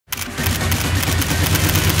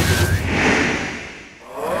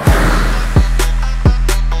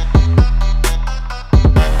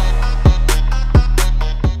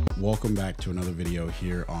welcome back to another video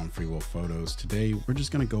here on Free Will Photos. Today, we're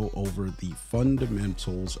just going to go over the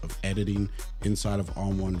fundamentals of editing inside of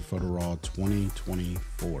ON1 Photo Raw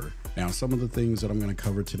 2024. Now, some of the things that I'm going to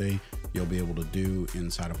cover today, you'll be able to do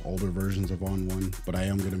inside of older versions of ON1, but I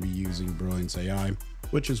am going to be using Brilliance AI,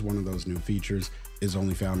 which is one of those new features, is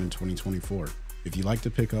only found in 2024. If you'd like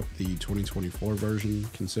to pick up the 2024 version,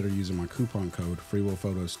 consider using my coupon code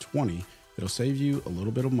FreeWillPhotos20. It'll save you a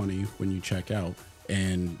little bit of money when you check out,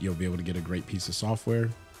 and you'll be able to get a great piece of software,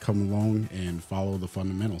 come along and follow the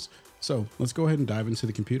fundamentals. So let's go ahead and dive into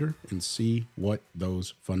the computer and see what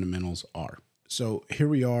those fundamentals are. So here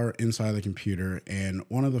we are inside the computer, and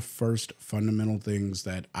one of the first fundamental things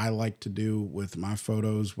that I like to do with my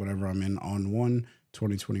photos whenever I'm in ON1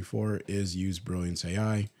 2024 is use Brilliance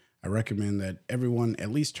AI. I recommend that everyone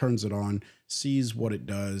at least turns it on, sees what it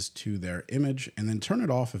does to their image, and then turn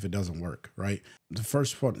it off if it doesn't work, right? The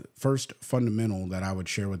first fundamental that I would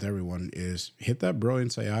share with everyone is hit that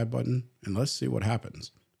Brilliance AI button and let's see what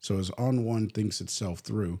happens. So as ON1 thinks itself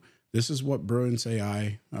through, this is what Brilliance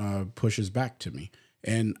AI pushes back to me.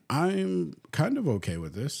 And I'm kind of okay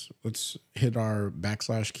with this. Let's hit our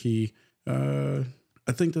 / key. I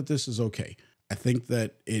think that this is okay. I think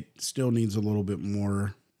that it still needs a little bit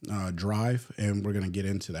more drive, and we're going to get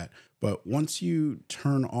into that. But once you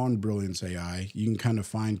turn on Brilliance AI, you can kind of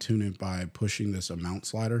fine tune it by pushing this amount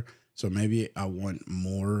slider. So maybe I want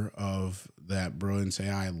more of that Brilliance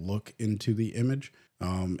AI look into the image.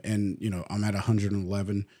 And you know, I'm at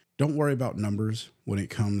 111. Don't worry about numbers when it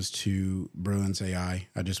comes to Brilliance AI.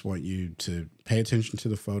 I just want you to pay attention to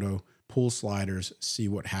the photo, pull sliders, see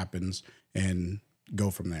what happens, and go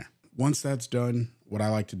from there. Once that's done, what I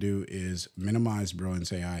like to do is minimize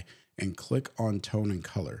Brilliance AI and click on tone and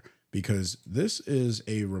color, because this is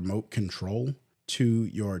a remote control to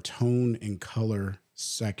your tone and color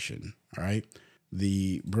section. All right.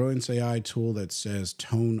 The Brilliance AI tool that says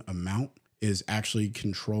tone amount is actually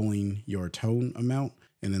controlling your tone amount.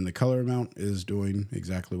 And then the color amount is doing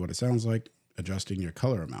exactly what it sounds like, adjusting your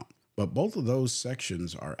color amount. But both of those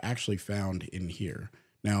sections are actually found in here.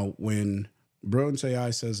 Now, when Brilliance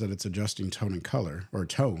AI says that it's adjusting tone and color, or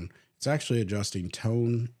tone, it's actually adjusting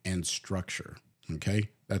tone and structure. Okay,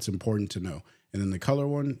 that's important to know. And then the color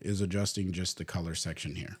one is adjusting just the color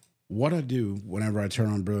section here. What I do whenever I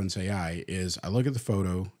turn on Brilliance AI is I look at the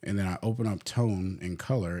photo and then I open up tone and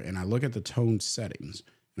color and I look at the tone settings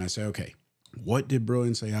and I say, okay, what did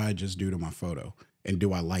Brilliance AI just do to my photo? And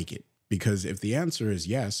do I like it? Because if the answer is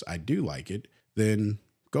yes, I do like it, then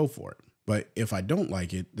go for it. But if I don't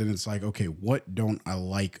like it, then it's like, okay, what don't I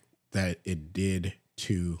like that it did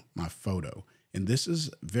to my photo? And this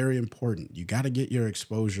is very important. You got to get your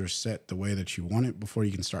exposure set the way that you want it before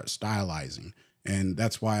you can start stylizing. And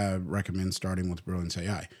that's why I recommend starting with Brilliance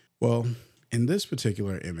AI. Well, in this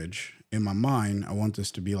particular image, in my mind, I want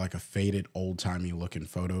this to be like a faded old-timey looking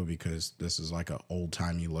photo because this is like an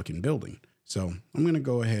old-timey looking building. So I'm going to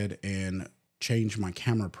go ahead and change my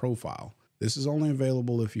camera profile. This is only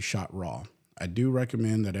available if you shot RAW. I do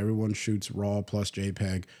recommend that everyone shoots RAW plus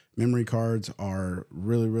JPEG. Memory cards are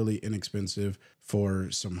really, really inexpensive for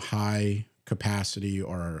some high capacity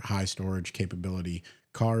or high storage capability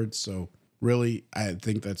cards. So really, I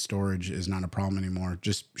think that storage is not a problem anymore.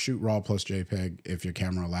 Just shoot RAW plus JPEG if your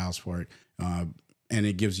camera allows for it. And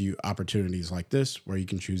it gives you opportunities like this where you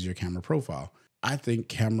can choose your camera profile. I think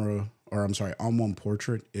ON1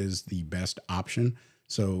 Portrait is the best option.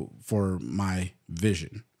 So for my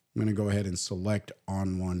vision, I'm going to go ahead and select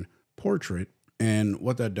ON1 Portrait. And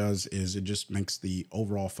what that does is it just makes the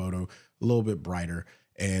overall photo a little bit brighter.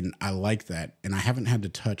 And I like that. And I haven't had to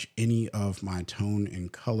touch any of my tone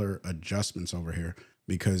and color adjustments over here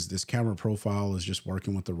because this camera profile is just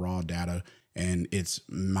working with the raw data and it's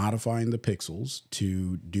modifying the pixels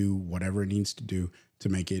to do whatever it needs to do to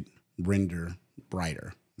make it render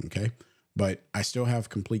brighter. Okay. But I still have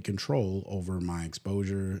complete control over my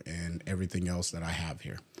exposure and everything else that I have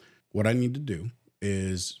here. What I need to do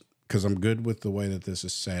is, because I'm good with the way that this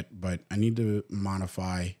is set, but I need to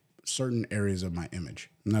modify certain areas of my image,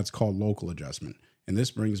 and that's called local adjustment. And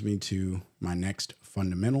this brings me to my next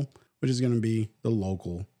fundamental, which is going to be the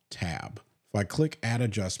local tab. If I click add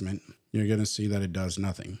adjustment, you're going to see that it does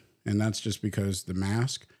nothing. And that's just because the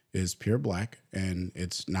mask is pure black and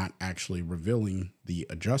it's not actually revealing the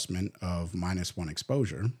adjustment of -1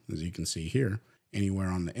 exposure, as you can see here, anywhere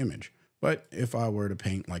on the image. But if I were to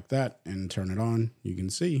paint like that and turn it on, you can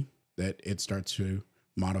see that it starts to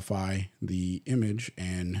modify the image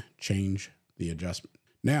and change the adjustment.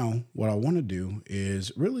 Now, what I want to do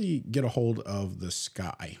is really get a hold of the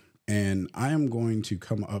sky. And I am going to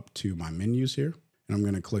come up to my menus here and I'm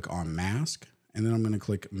going to click on mask and then I'm going to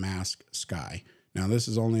click mask sky. Now this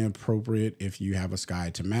is only appropriate if you have a sky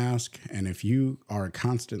to mask, and if you are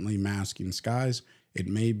constantly masking skies, it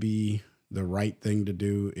may be the right thing to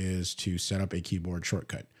do is to set up a keyboard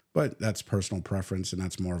shortcut. But that's personal preference, and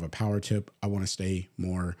that's more of a power tip. I want to stay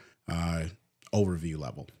more overview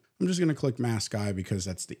level. I'm just going to click mask sky because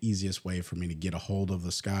that's the easiest way for me to get a hold of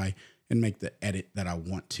the sky and make the edit that I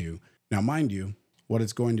want to. Now, mind you, what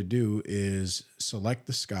it's going to do is select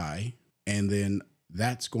the sky, and then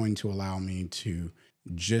that's going to allow me to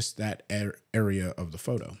just that area of the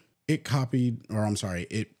photo. It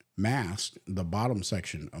masked the bottom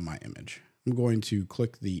section of my image. I'm going to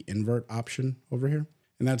click the invert option over here,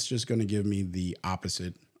 and that's just going to give me the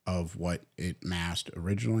opposite of what it masked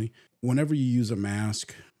originally. Whenever you use a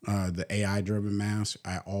mask, the AI driven mask,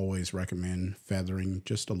 I always recommend feathering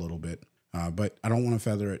just a little bit. But I don't want to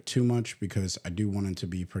feather it too much because I do want it to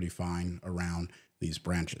be pretty fine around these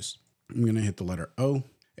branches. I'm going to hit the letter O.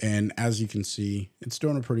 And as you can see, it's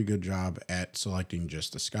doing a pretty good job at selecting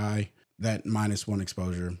just the sky. That -1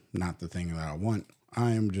 exposure, not the thing that I want.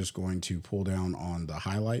 I am just going to pull down on the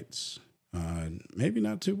highlights. Maybe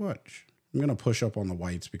not too much. I'm going to push up on the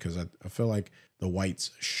whites because I feel like the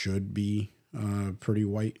whites should be pretty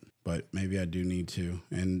white, but maybe I do need to.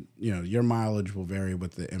 And, you know, your mileage will vary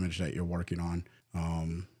with the image that you're working on.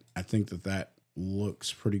 I think that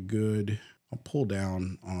looks pretty good. I'll pull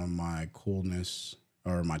down on my coolness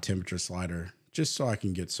or my temperature slider just so I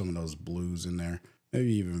can get some of those blues in there.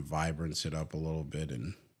 Maybe even vibrance it up a little bit,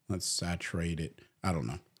 and let's saturate it. I don't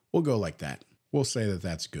know. We'll go like that. We'll say that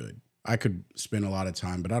that's good. I could spend a lot of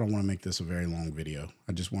time, but I don't want to make this a very long video.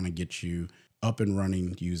 I just want to get you up and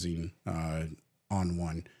running using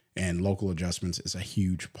ON1, and local adjustments is a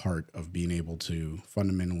huge part of being able to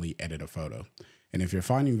fundamentally edit a photo. And if you're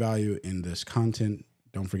finding value in this content,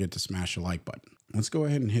 don't forget to smash the like button. Let's go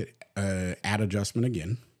ahead and hit add adjustment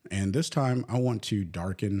again. And this time I want to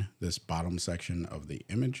darken this bottom section of the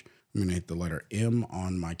image. I'm going to hit the letter M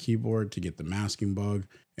on my keyboard to get the masking bug.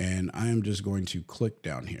 And I am just going to click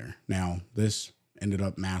down here. Now this ended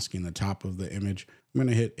up masking the top of the image. I'm going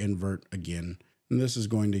to hit invert again. And this is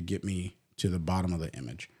going to get me to the bottom of the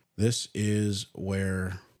image. This is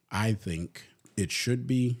where I think it should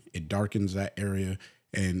be. It darkens that area,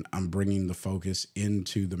 and I'm bringing the focus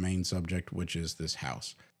into the main subject, which is this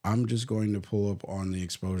house. I'm just going to pull up on the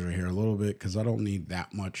exposure here a little bit because I don't need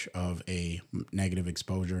that much of a negative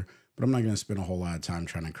exposure, but I'm not going to spend a whole lot of time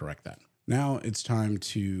trying to correct that. Now it's time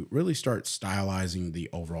to really start stylizing the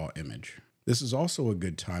overall image. This is also a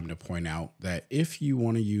good time to point out that if you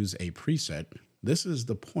want to use a preset, this is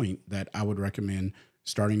the point that I would recommend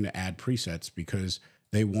starting to add presets because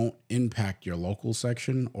they won't impact your local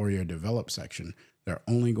section or your develop section. They're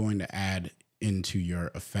only going to add into your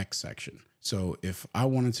effects section. So if I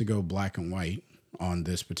wanted to go black and white on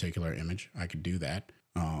this particular image, I could do that.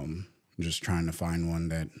 I'm just trying to find one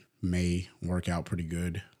that may work out pretty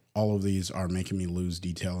good. All of these are making me lose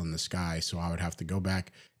detail in the sky, so I would have to go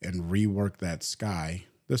back and rework that sky.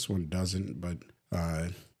 This one doesn't, but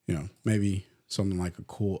you know, maybe something like a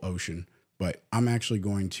cool ocean. But I'm actually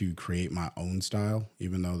going to create my own style,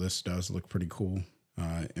 even though this does look pretty cool.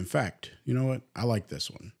 In fact, you know what? I like this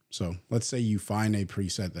one. So let's say you find a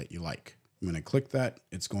preset that you like. I'm going to click that.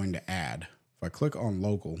 It's going to add. If I click on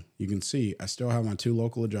local, you can see I still have my 2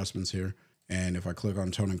 local adjustments here. And if I click on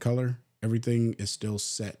tone and color, everything is still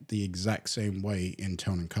set the exact same way in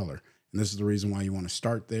tone and color. And this is the reason why you want to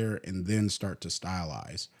start there and then start to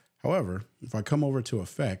stylize. However, if I come over to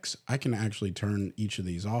effects, I can actually turn each of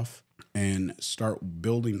these off and start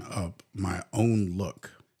building up my own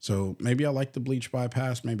look. So maybe I like the bleach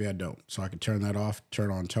bypass, maybe I don't. So I can turn that off, turn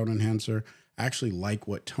on tone enhancer. I actually like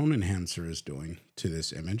what tone enhancer is doing to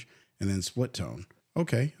this image, and then split tone.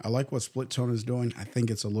 Okay, I like what split tone is doing. I think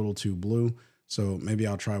it's a little too blue. So maybe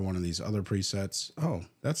I'll try one of these other presets. Oh,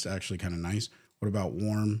 that's actually kind of nice. What about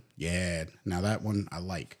warm? Yeah, now that one I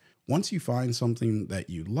like. Once you find something that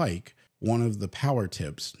you like, one of the power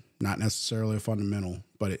tips, not necessarily a fundamental,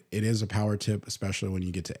 but it is a power tip, especially when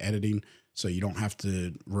you get to editing. So you don't have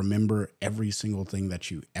to remember every single thing that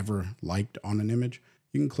you ever liked on an image.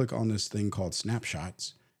 You can click on this thing called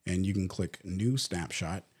snapshots, and you can click new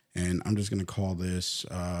snapshot. And I'm just going to call this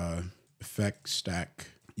effect stack.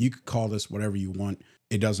 You could call this whatever you want.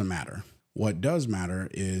 It doesn't matter. What does matter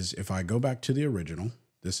is if I go back to the original,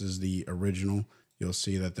 this is the original. You'll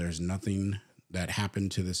see that there's nothing that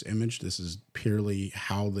happened to this image. This is purely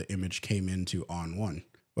how the image came into ON1.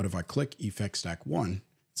 But if I click Effect Stack 1,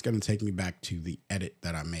 it's going to take me back to the edit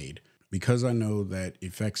that I made. Because I know that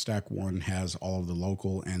Effect Stack 1 has all of the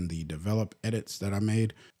local and the develop edits that I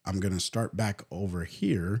made, I'm going to start back over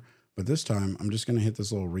here, But this time I'm just going to hit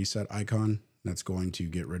this little reset icon. That's going to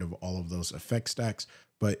get rid of all of those effect stacks,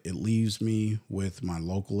 but it leaves me with my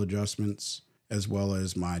local adjustments as well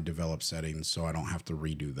as my develop settings, so I don't have to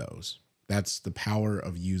redo those. That's the power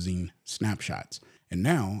of using snapshots. And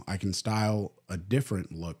now I can style a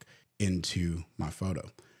different look into my photo.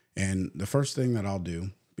 And the first thing that I'll do,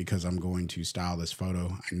 because I'm going to style this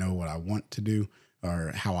photo, I know what I want to do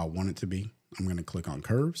or how I want it to be. I'm going to click on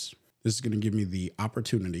curves. This is going to give me the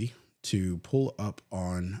opportunity to pull up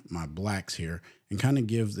on my blacks here and kind of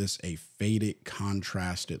give this a faded,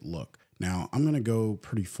 contrasted look. Now I'm going to go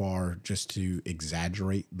pretty far just to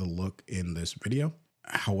exaggerate the look in this video.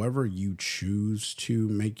 However you choose to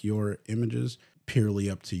make your images, purely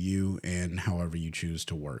up to you and however you choose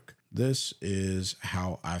to work. This is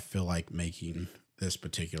how I feel like making this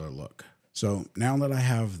particular look. So now that I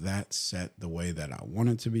have that set the way that I want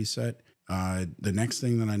it to be set, the next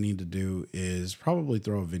thing that I need to do is probably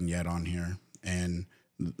throw a vignette on here. And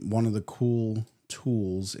one of the cool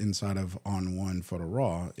tools inside of ON1 Photo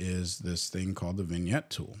Raw is this thing called the vignette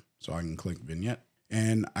tool. So I can click vignette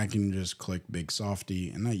and I can just click Big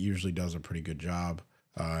Softy, and that usually does a pretty good job.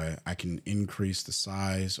 I can increase the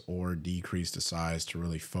size or decrease the size to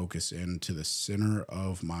really focus into the center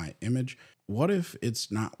of my image. What if it's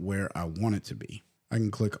not where I want it to be? I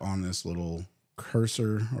can click on this little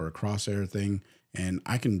cursor or a crosshair thing, and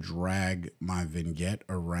I can drag my vignette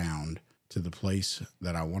around to the place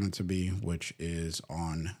that I want it to be, which is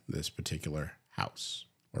on this particular house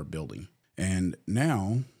or building. And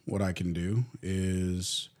now what I can do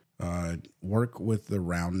is work with the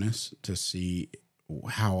roundness to see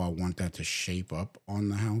how I want that to shape up on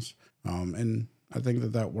the house. And I think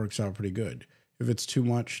that that works out pretty good. If it's too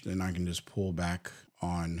much, then I can just pull back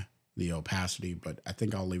on the opacity, but I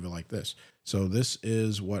think I'll leave it like this. So this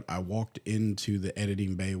is what I walked into the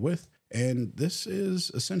editing bay with, and this is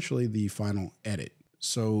essentially the final edit.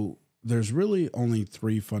 So there's really only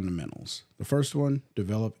three fundamentals. The first one,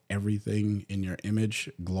 develop everything in your image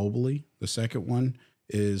globally. The second one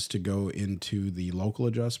is to go into the local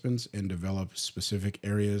adjustments and develop specific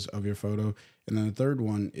areas of your photo. And then the third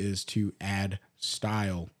one is to add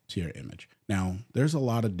style to your image. Now, there's a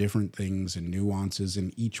lot of different things and nuances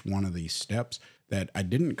in each one of these steps that I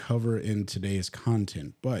didn't cover in today's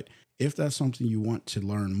content, but if that's something you want to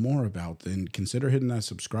learn more about, then consider hitting that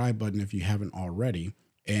subscribe button if you haven't already.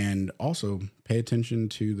 And also pay attention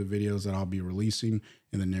to the videos that I'll be releasing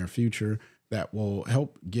in the near future that will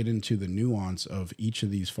help get into the nuance of each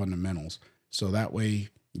of these fundamentals. So that way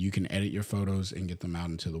you can edit your photos and get them out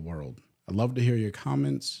into the world. I'd love to hear your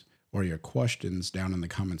comments or your questions down in the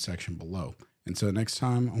comment section below. Until next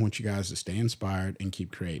time, I want you guys to stay inspired and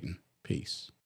keep creating. Peace.